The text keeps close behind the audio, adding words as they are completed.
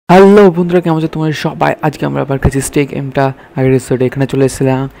Hello বন্ধুরা, কেমন আছো তোমার সবাই? আজকে আমরা আবার কাছে স্টেক এমটা আগের এপিসোডে এখানে চলে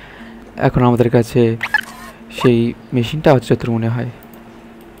এসেছিলাম। এখন আমাদের কাছে সেই মেশিনটা হচ্ছে যত মনে হয়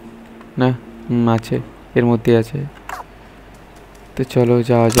না, আছে, এর মধ্যে আছে। তো চলো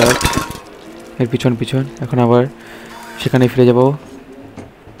যাওয়া যাক এর পিছন পিছন। এখন আবার সেখানে ফিরে যাব।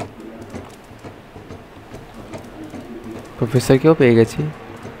 প্রফেসরকেও পেয়ে গেছি,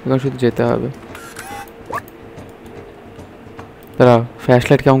 এখন শুধু যেতে হবে। তারা ফ্ল্যাশ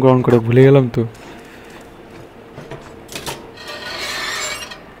লাইট কেমন গ্রহণ করে ভুলে গেলাম তো।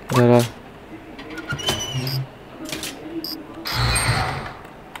 দাঁড়া,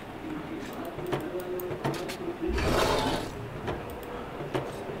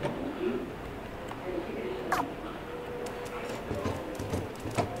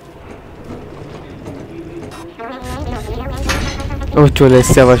 ও চলে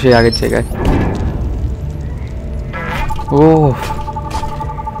এসছে আবার সেই আগের জায়গায়। ও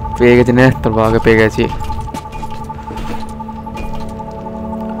পেয়ে গেছি না, তোর বাবাকে পেয়ে গেছি।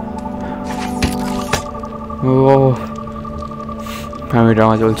 ও ফ্যামিলি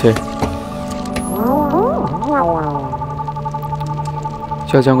ড্রামা চলছে।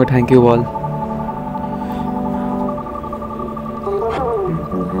 চল আমাকে থ্যাংক ইউ বল।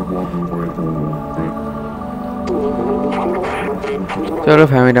 চলো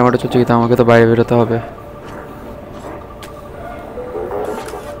ফ্যামিলি ড্রামাটা চলছে, কিন্তু আমাকে তো বাইরে বেরোতে হবে।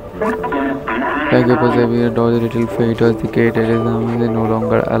 Thank you for saving the dog. The little fate was the gate. It is now no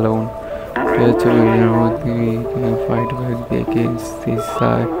longer alone. Let's we can fight back against this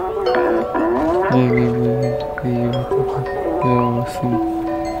side. Maybe awesome.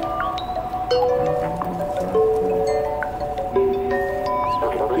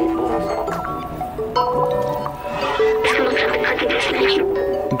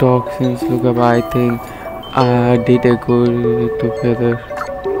 Dog since look up, I think I did a good together.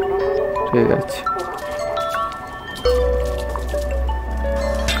 ঠিক আছে,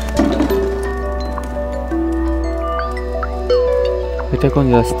 এটা কোন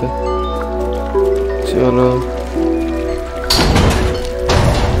রাস্তা? চলো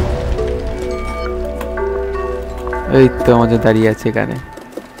এই তো আমাদের দাঁড়িয়ে আছে এখানে।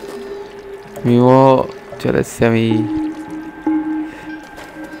 আমিও চলে এসছি। আমি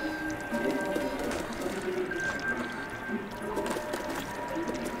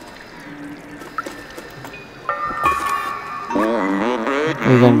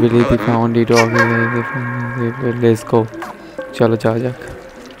I can't believe we found it all. Let's go. চলো যাওয়া যাক।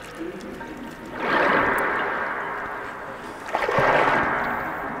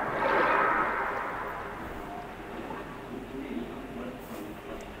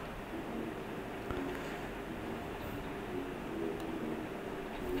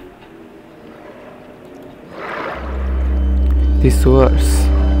 This was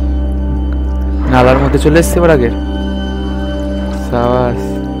নালার মধ্যে চলে এসছে এবার আগের সাবাস।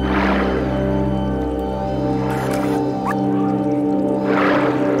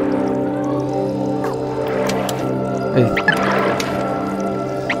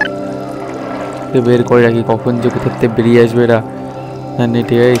 বের করে রাখি, কখন যে কোথার থেকে বেরিয়ে আসবে এরা না,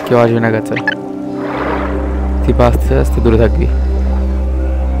 নেটে কেউ আসবে না কাছে। তুই আস্তে আস্তে দূরে থাকবি।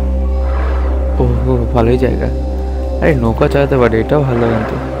 ও ভালোই জায়গা। আরে নৌকা চালাতে পারে, এটাও ভালো।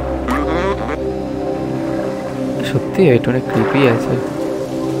 কিন্তু সত্যি এটা অনেক ক্রিপি আছে।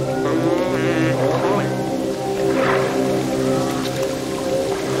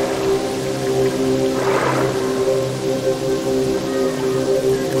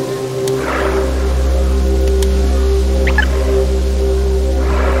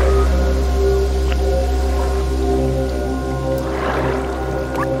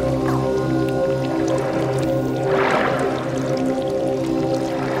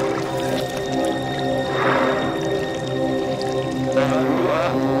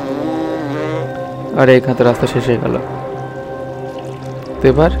 আরে এখানে তো রাস্তা শেষ হয়ে গেল। তো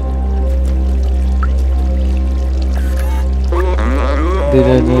এবার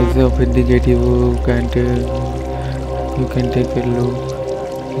open the gate. You can take a look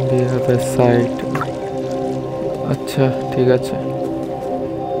the other side. আচ্ছা ঠিক আছে।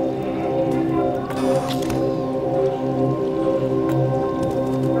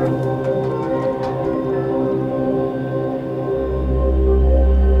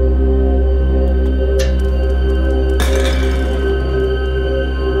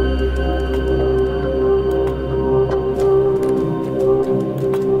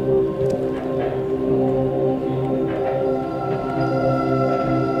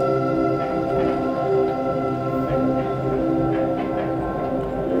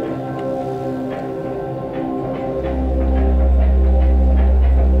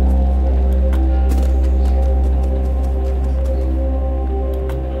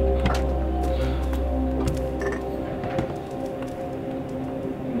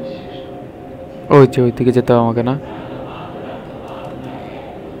 ওই দিকে যেতে হবে আমাকে, না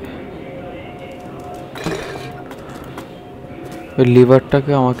ওই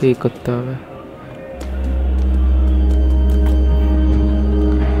লিভারটাকে আমাকে ই করতে হবে।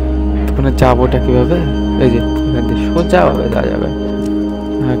 ওখানে যাবোটা কিভাবে? এই যে এখান থেকে সোজা ভাবে যাওয়া যাবে।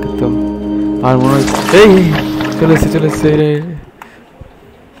 হ্যাঁ কিন্তু আর মনে হয় এই চলে এসছে রে।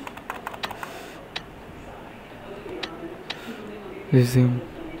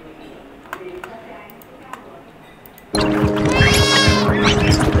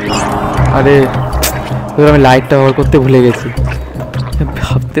 আরে আমি লাইটটা ব্যবহার করতে ভুলে গেছি।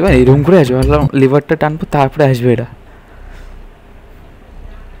 ভাবতে পারি এরকম করে আসবে, ভাবলাম লিভারটা টানবো তারপরে আসবে এটা।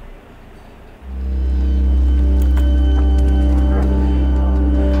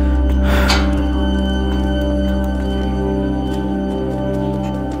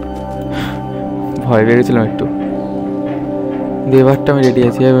 ভয় পেয়ে গেছিলাম একটু। লিভারটা আমি রেডি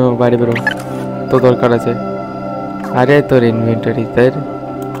আছি, বাইরে বেরো, তো দরকার আছে। আরে তোর ইনভেন্টরি তাই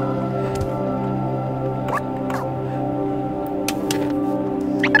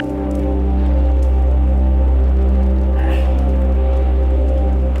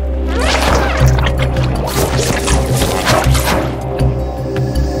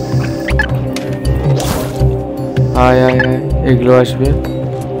আয় আয় আয় এগুলো আসবে।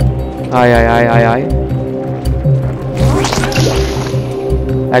 আয় আয় আয় আয় আয়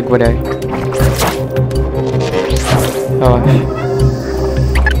একবারে আয়।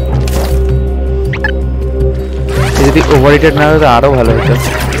 যদি ওভার হিটেড না হতো আরো ভালো হতো।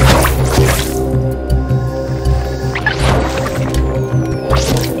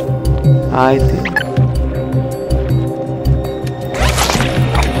 আয়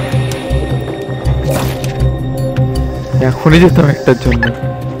এখনই যেতাম একটার জন্য।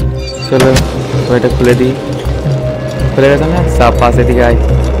 চলো এটা খুলে দিই। খুলে গেছে না? সাপ পাশে দিকে আয়।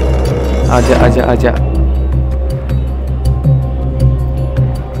 আজা আজা আজা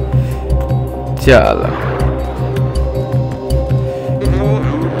চলো।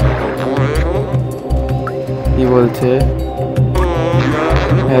 কি বলছে?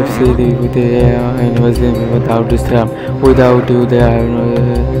 without you there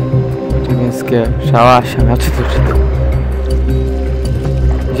शाबाश अच्छे तो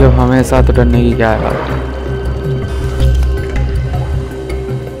जब हमेशा तो डरने की क्या है।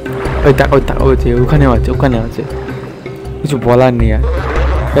 ওখানে আছে কিছু বলার নেই।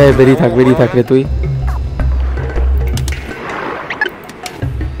 বেরিয়ে থাক রে তুই।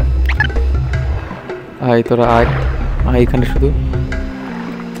 আয় তোরা আয় এখানে শুধু।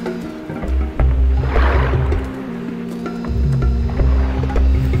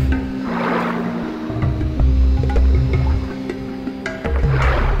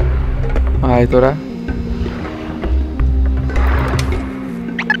 আয় তোরা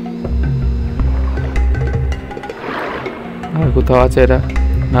আর কোথাও আছে এরা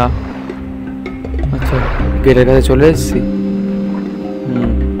না? আচ্ছা গেটের কাছে চলে এসেছি।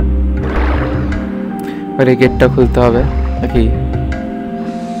 গেটটা খুলতে হবে নাকি?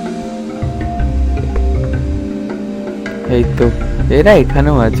 এই তো এরা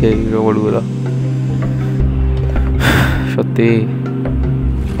এখানেও আছে এই রোবটগুলো। সত্যি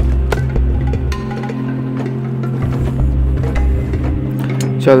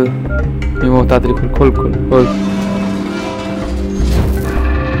চল নিমো তাড়াতাড়ি খোল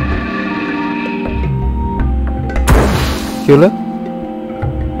কি হলো?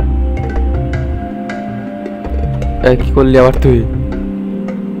 কি করলি আবার তুই?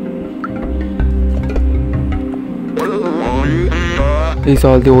 This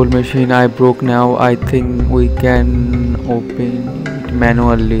all the old machine I broke now. I think we can open it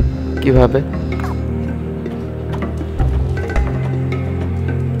manually. কিভাবে?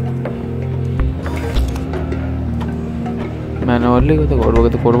 ম্যানুয়ালি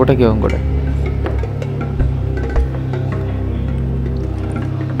করবোটা কিরকম করে?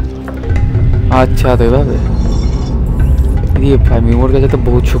 আচ্ছা তো এভাবে মিমোর কাছে তো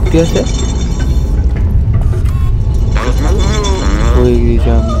বহুত শক্তি আছে।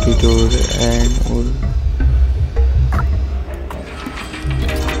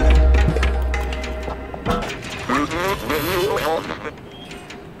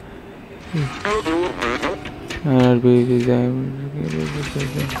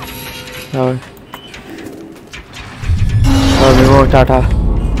 টাটা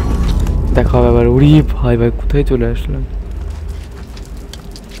দেখা হবে আবার। উড়ি ভাই কোথায় চলে আসলাম?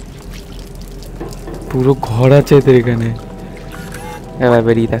 পুরো ঘর আছে এদের এখানে। এবার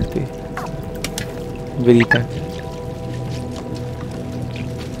বেরিয়ে থাক তুই, বেরিয়ে থাক।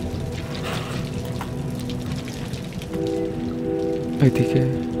 এদিকে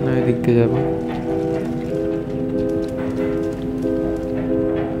না এদিক দিয়ে যাবো।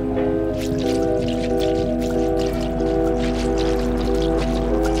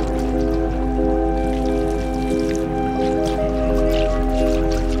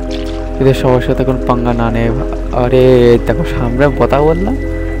 এদের সবার সাথে এখন পাঙ্গা না নেয়। আরে দেখো সামনে কথা বললাম,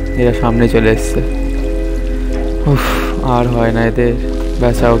 এরা সামনে চলে এসছে। উফ, আর হয় না এদের,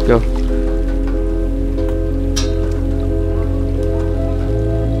 বেচাও কেউ।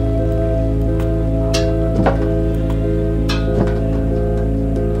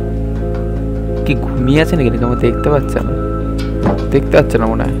 কি ঘুমিয়ে আছে নাকি? আমার দেখতে পাচ্ছে না, দেখতে পাচ্ছে না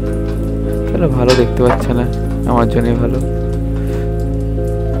মনে হয়। তাহলে ভালো, দেখতে পাচ্ছে না, আমার জন্যই ভালো।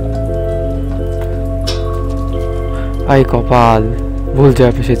 আই কপাল, ভুল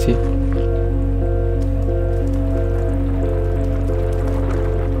জায়গায় ফেসেছি।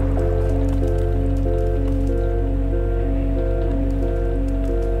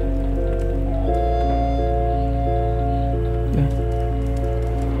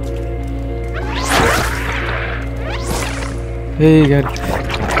 এই গাড়ি,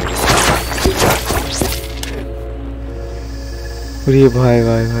 ভাই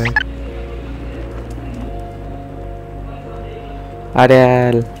ভাই ভাই, আরে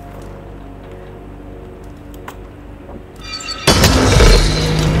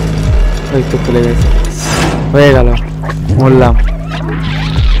ওই তো খুলে গেছে, হয়ে গেল, মরলাম।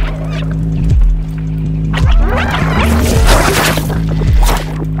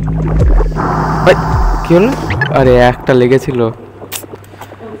 কি হলো? আরে একটা লেগেছিল।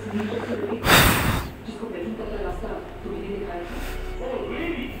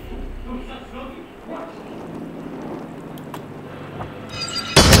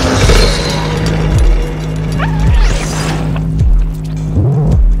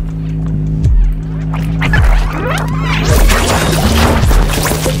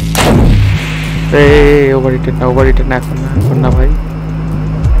 ওভার হিটেড না, এখন না ভাই।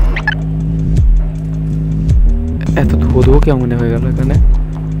 এত ধোধো কেমন হয়ে গেল এখানে?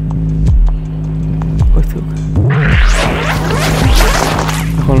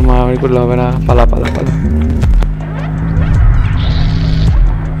 এখন মারামারি করলে হবে না, পালা পালা পালা।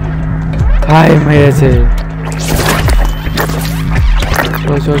 খাই মেরেছে।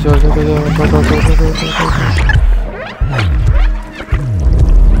 চল চল চল চল চল চল চল চল চল চল।